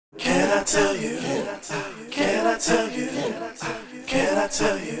Can I tell you? Can I tell you? Can I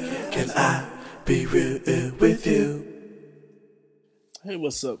tell you? Can I be real with you? Hey,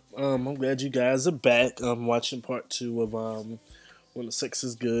 what's up? I'm glad you guys are back. I'm watching part two of When the Sex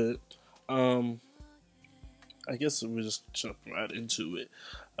is Good. Um, I guess we'll just jump right into it.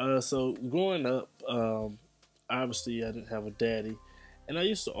 So growing up, obviously I didn't have a daddy, and I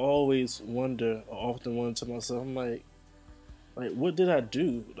used to always wonder, or often wonder to myself, I'm like, what did I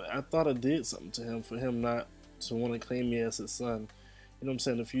do? Like, I thought I did something to him for him not to want to claim me as his son. You know what I'm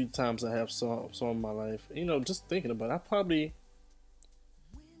saying? A few times I have saw in my life. You know, just thinking about it, I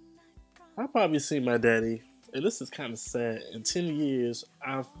probably seen my daddy, and this is kind of sad. In 10 years,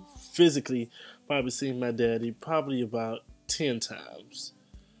 I've physically probably seen my daddy probably about 10 times.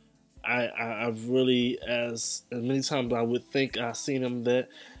 I've really, as many times I would think I seen him that,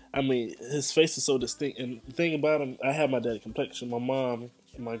 I mean, his face is so distinct. And the thing about him, I have my daddy complexion. My mom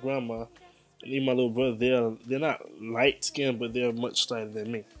and my grandma, and even my little brother, they're not light skinned, but they're much lighter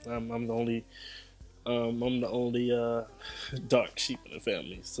than me. I'm the only dark sheep in the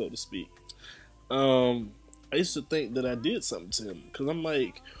family, so to speak. I used to think that I did something to him because I'm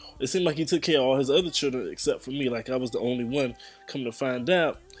like, it seemed like he took care of all his other children except for me. Like I was the only one. Come to find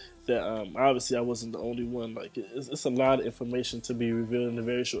out that obviously I wasn't the only one. Like it's a lot of information to be revealed in a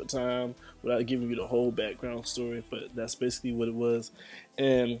very short time without giving you the whole background story. But that's basically what it was.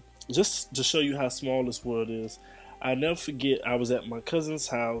 And just to show you how small this world is, I never forget. I was at my cousin's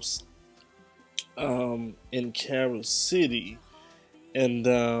house in Carroll City, and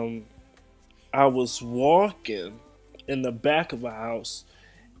I was walking in the back of a house,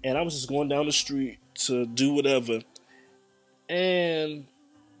 and I was just going down the street to do whatever. And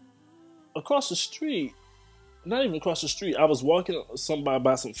across the street, not even across the street, I was walking somebody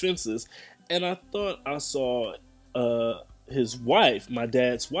by some fences, and I thought I saw his wife, my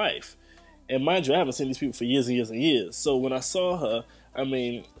dad's wife. And mind you, I haven't seen these people for years and years and years. So when I saw her, I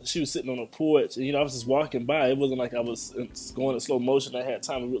mean, she was sitting on a porch, and I was just walking by. It wasn't like I was going in slow motion. I had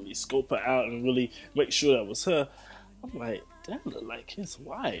time to really scope her out and really make sure that was her. I'm like, that looked like his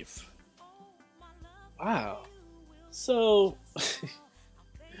wife. Wow. So,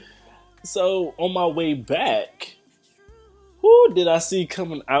 so on my way back, who did I see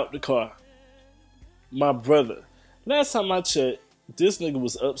coming out the car? My brother. Last time I checked, this nigga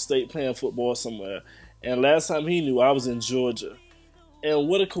was upstate playing football somewhere, and last time he knew, I was in Georgia. And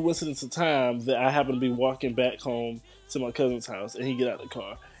what a coincidence of time that I happened to be walking back home to my cousin's house, and he get out of the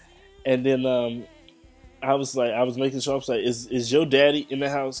car. And then I was making sure, I was like, is your daddy in the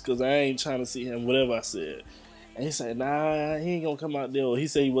house? Because I ain't trying to see him, whatever I said. And he said, nah, he ain't gonna come out there. Or he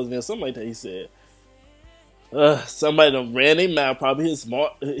said he wasn't there, something like that, he said. Somebody done ran their mouth, probably his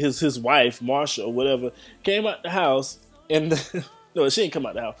wife, Marsha, or whatever, came out the house, and no, she didn't come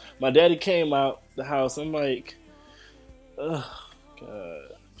out the house. My daddy came out the house. I'm like, ugh.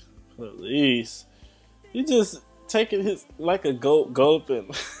 God, please. He just taking his like a goat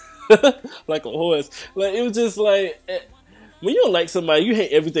gulping, like a horse. Like it was just like when you don't like somebody, you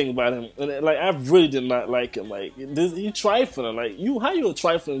hate everything about him. And like I really did not like him. Like he trifling. Like how you a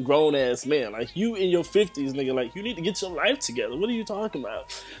trifling grown ass man? Like you in your 50s, nigga. Like you need to get your life together. What are you talking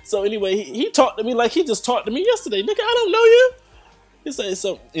about? So anyway, he talked to me like he just talked to me yesterday, nigga. I don't know you. He said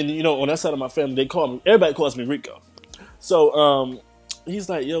so, and on that side of my family, they call me. Everybody calls me Rico. So he's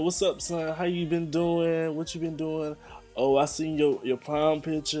like, yo, what's up, son? How you been doing? What you been doing? Oh, I seen your prom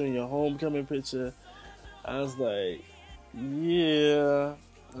picture and your homecoming picture. I was like, yeah,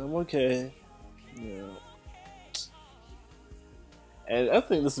 I'm okay. Yeah. And I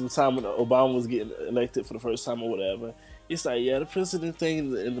think this was the time when Obama was getting elected for the first time or whatever. He's like, yeah, the president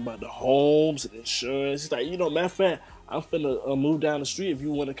thing and about the homes and insurance. He's like, matter of fact, I'm finna move down the street. If you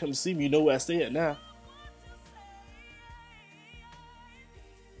want to come see me, you know where I stay at now.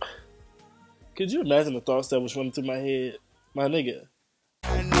 Could you imagine the thoughts that was running through my head? My nigga.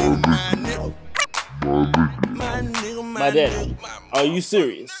 My daddy. Are you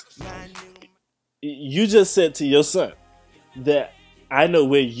serious? You just said to your son that I know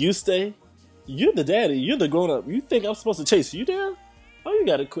where you stay. You're the daddy. You're the grown up. You think I'm supposed to chase you down? Oh, you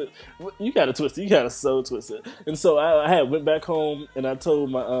gotta quit. You gotta twist it. You gotta so twist it. And so I had went back home and I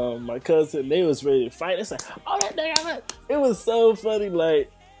told my cousin. They was ready to fight. It's like, oh, that nigga. It was so funny. Like,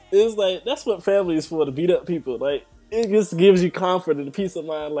 it's like, that's what family is for, to beat up people. Like, it just gives you comfort and peace of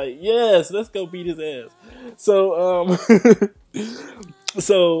mind. Like, yes, let's go beat his ass. So,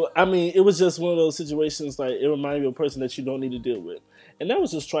 so, I mean, it was just one of those situations, like, it reminded me of a person that you don't need to deal with. And that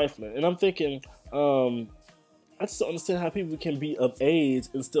was just trifling. And I'm thinking, I just don't understand how people can be of age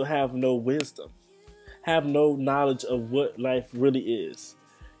and still have no wisdom, have no knowledge of what life really is.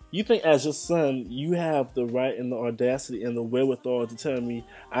 You think as your son, you have the right and the audacity and the wherewithal to tell me,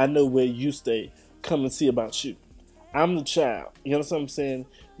 I know where you stay, come and see about you. I'm the child. You understand what I'm saying?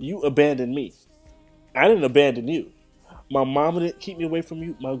 You abandoned me. I didn't abandon you. My mama didn't keep me away from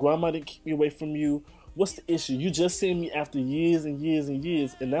you. My grandma didn't keep me away from you. What's the issue? You just seen me after years and years and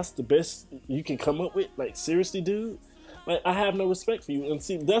years, and that's the best you can come up with? Like, seriously, dude? Like, I have no respect for you. And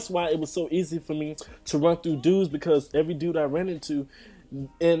see, that's why it was so easy for me to run through dudes, because every dude I ran into,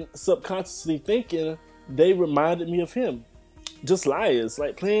 and subconsciously thinking, they reminded me of him. Just liars,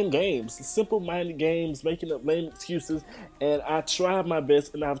 like playing games, simple-minded games, making up lame excuses. And I tried my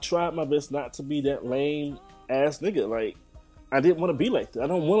best, and I've tried my best not to be that lame ass nigga. Like, I didn't want to be like that. I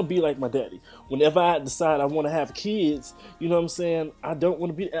don't want to be like my daddy. Whenever I decide I want to have kids, you know what I'm saying? I don't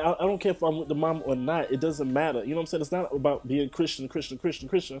want to be. I don't care if I'm with the mom or not. It doesn't matter. You know what I'm saying? It's not about being Christian.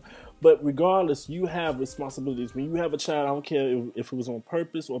 But regardless, you have responsibilities. When you have a child, I don't care if it was on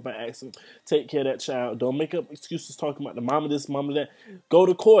purpose or by accident. Take care of that child. Don't make up excuses talking about the mom of this, mom of that. Go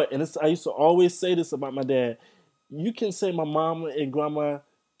to court. And I used to always say this about my dad. You can say my mama and grandma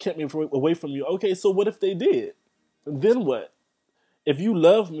kept me away from you. Okay, so what if they did? Then what? If you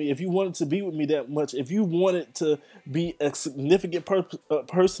love me, if you wanted to be with me that much, if you wanted to be a significant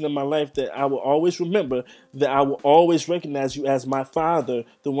person in my life that I will always remember, that I will always recognize you as my father,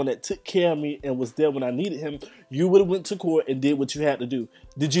 the one that took care of me and was there when I needed him, you would have went to court and did what you had to do.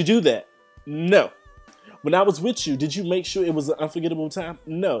 Did you do that? No. When I was with you, did you make sure it was an unforgettable time?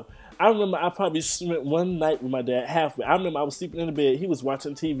 No. I remember I probably spent one night with my dad halfway. I remember I was sleeping in the bed. He was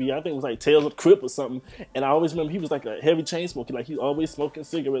watching TV. I think it was like Tales of the Crypt or something. And I always remember he was like a heavy chain smoker. Like, he's always smoking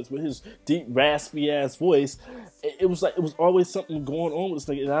cigarettes with his deep, raspy ass voice. It was always something going on with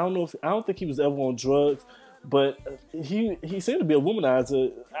this nigga. And I don't think he was ever on drugs. But he seemed to be a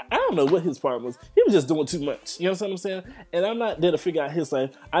womanizer. I don't know what his problem was. He was just doing too much. You understand what I'm saying? And I'm not there to figure out his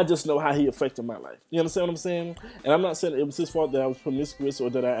life. I just know how he affected my life. You understand what I'm saying? And I'm not saying it was his fault that I was promiscuous or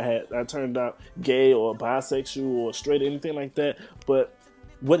that I turned out gay or bisexual or straight or anything like that. But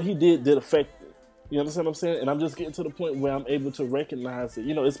what he did affect me. You understand what I'm saying? And I'm just getting to the point where I'm able to recognize it.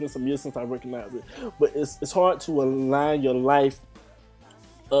 You know, it's been some years since I recognized it. But it's hard to align your life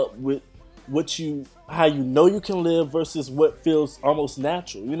up with how you know you can live versus what feels almost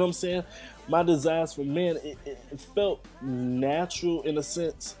natural. You know what I'm saying? My desires for men, it felt natural in a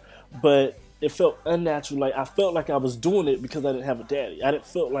sense, but it felt unnatural. Like, I felt like I was doing it because I didn't have a daddy. I didn't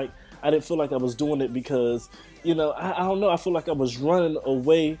feel like I was doing it because, you know, I don't know. I feel like I was running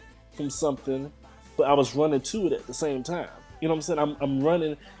away from something, but I was running to it at the same time. You know what I'm saying? I'm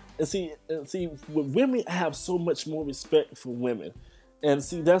running, and see, with women, I have so much more respect for women. And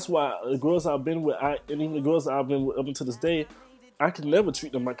see, that's why the girls I've been with, and even the girls I've been with up until this day, I can never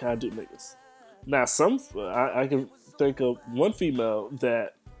treat them like I do niggas. Now, I can think of one female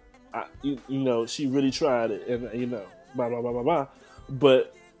that, you know, she really tried it, and, you know, blah, blah, blah, blah, blah.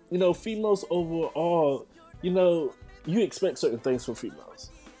 But, you know, females overall, you know, you expect certain things from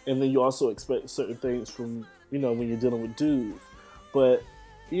females. And then you also expect certain things from, you know, when you're dealing with dudes. But,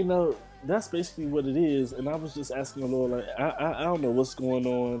 you know, that's basically what it is. And I was just asking the Lord, like, I don't know what's going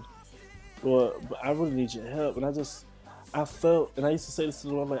on, but I really need your help. And I felt, and I used to say this to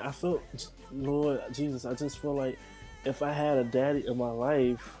the Lord, like, I felt, Lord Jesus, I just feel like if I had a daddy in my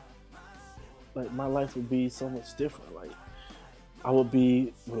life, like, my life would be so much different. Like, I would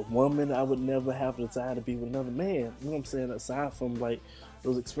be with a woman. I would never have the desire to be with another man. You know what I'm saying? Aside from, like,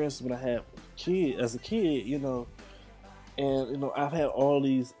 those experiences when I had as a kid, you know, and, you know, I've had all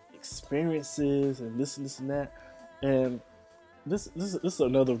these experiences and this and that, and this is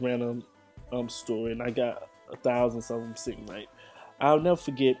another random story, and I got 1,000 of them sitting right. I'll never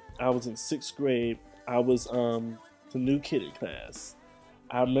forget. I was in 6th grade. I was the new kid in class.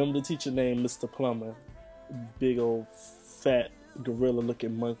 I remember the teacher named Mr. Plummer, big old fat gorilla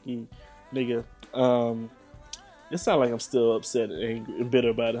looking monkey nigga. It sounds like I'm still upset and angry and bitter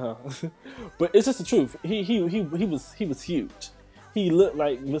about it, huh? But it's just the truth. He was huge. He looked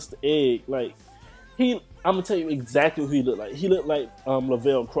like Mr. Egg. Like, I'm gonna tell you exactly who he looked like. He looked like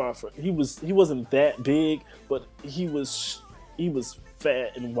Lavelle Crawford. He wasn't that big, but he was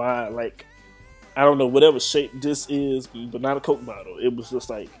fat and wide. Like, I don't know whatever shape this is, but not a Coke bottle. It was just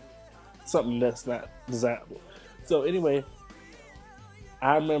like something that's not desirable. So anyway,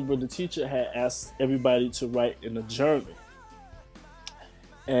 I remember the teacher had asked everybody to write in a journal,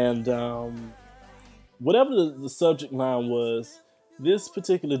 and whatever the subject line was, this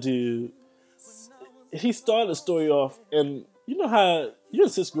particular dude, he started the story off, and you know how you're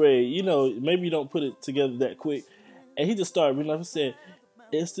in 6th grade, you know, maybe you don't put it together that quick, and he just started reading off and said,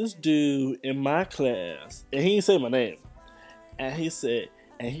 "It's this dude in my class," and he didn't say my name, and he said,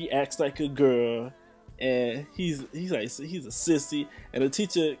 and he acts like a girl, and he's a sissy, and the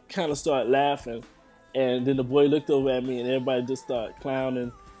teacher kind of started laughing, and then the boy looked over at me, and everybody just started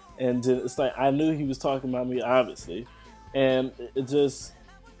clowning, and then it's like I knew he was talking about me, obviously, and it just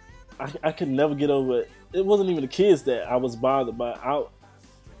I could never get over it. It wasn't even the kids that I was bothered by.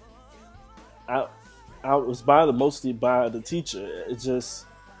 I was bothered mostly by the teacher. It just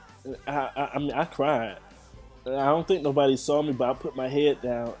I mean I cried. I don't think nobody saw me, but I put my head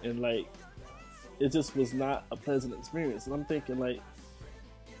down, and like it just was not a pleasant experience. And I'm thinking like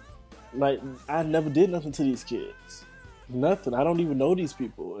I never did nothing to these kids, nothing. I don't even know these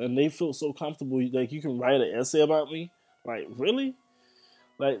people, and they feel so comfortable. Like you can write an essay about me. Like really,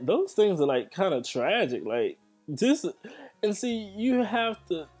 like those things are like kind of tragic. Like this, and see, you have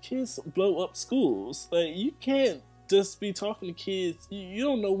to kids blow up schools. Like you can't just be talking to kids. You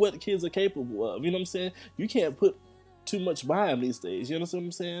don't know what the kids are capable of. You know what I'm saying? You can't put too much by them these days. You understand what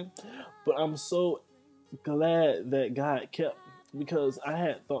I'm saying? But I'm so glad that God kept me, because I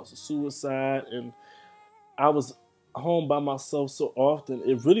had thoughts of suicide, and I was home by myself so often.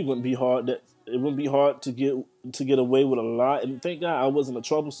 It really wouldn't be hard to get away with a lot. And thank God I wasn't a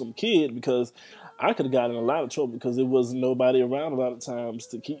troublesome kid, because I could have gotten in a lot of trouble because there was nobody around a lot of times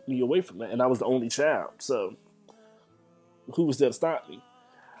to keep me away from that, and I was the only child. So who was there to stop me?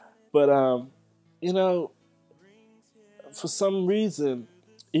 But you know, for some reason,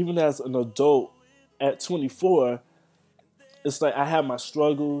 even as an adult at 24, it's like I have my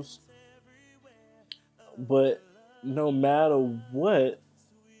struggles, but no matter what,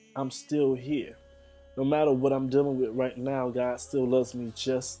 I'm still here. No matter what I'm dealing with right now, God still loves me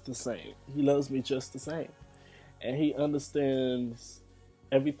just the same. He loves me just the same. And he understands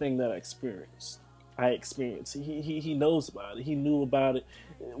everything that I experienced. He knows about it. He knew about it.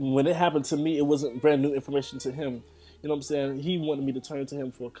 When it happened to me, it wasn't brand new information to him. You know what I'm saying? He wanted me to turn to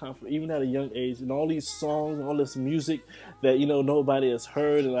him for comfort, even at a young age. And all these songs, all this music that, you know, nobody has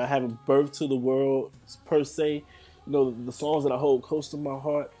heard and I haven't birthed to the world per se, you know, the songs that I hold close to my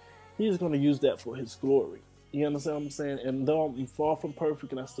heart, he's going to use that for his glory. You understand what I'm saying? And though I'm far from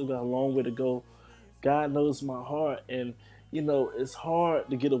perfect and I still got a long way to go, God knows my heart. And, you know, it's hard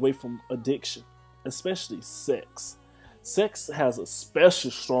to get away from addiction, especially sex. Sex has a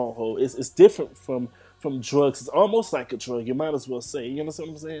special stronghold. It's different from drugs. It's almost like a drug. You might as well say. You understand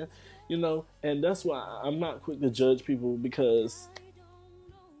what I'm saying? You know, and that's why I'm not quick to judge people, because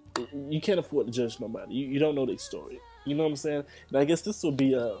you can't afford to judge nobody. You don't know their story. You know what I'm saying? And I guess this will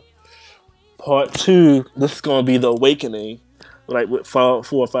be part 2. This is gonna be the awakening, like with 4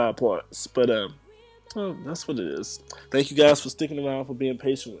 or 5 parts. But well, that's what it is. Thank you guys for sticking around, for being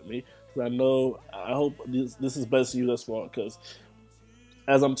patient with me. I hope this is best for you thus far, because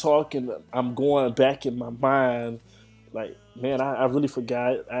as I'm talking, I'm going back in my mind, like, man, I really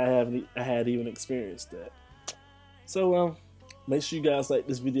forgot I had even experienced that. So make sure you guys like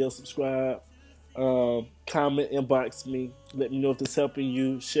this video, subscribe, comment, inbox me, let me know if this is helping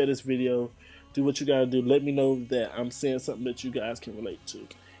you, share this video, do what you gotta do. Let me know that I'm saying something that you guys can relate to.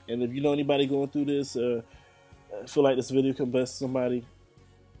 And if you know anybody going through this, feel like this video can bless somebody,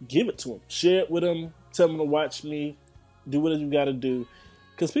 give it to them, share it with them, tell them to watch me, do whatever you gotta do.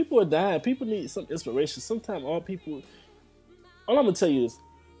 Because people are dying. People need some inspiration. Sometimes all I'm going to tell you is,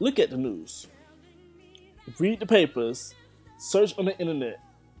 look at the news. Read the papers. Search on the internet.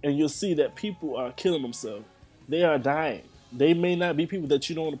 And you'll see that people are killing themselves. They are dying. They may not be people that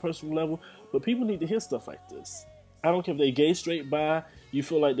you know on a personal level, but people need to hear stuff like this. I don't care if they gay, straight, bi, you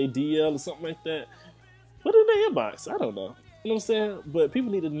feel like they DL or something like that. Put it in their inbox. I don't know. You know what I'm saying? But people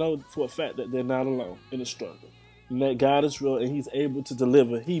need to know for a fact that they're not alone in the struggle. And that God is real and he's able to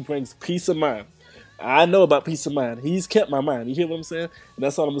deliver. He brings peace of mind. I know about peace of mind. He's kept my mind. You hear what I'm saying? And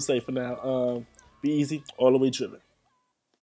that's all I'm going to say for now. Be easy, all the way driven.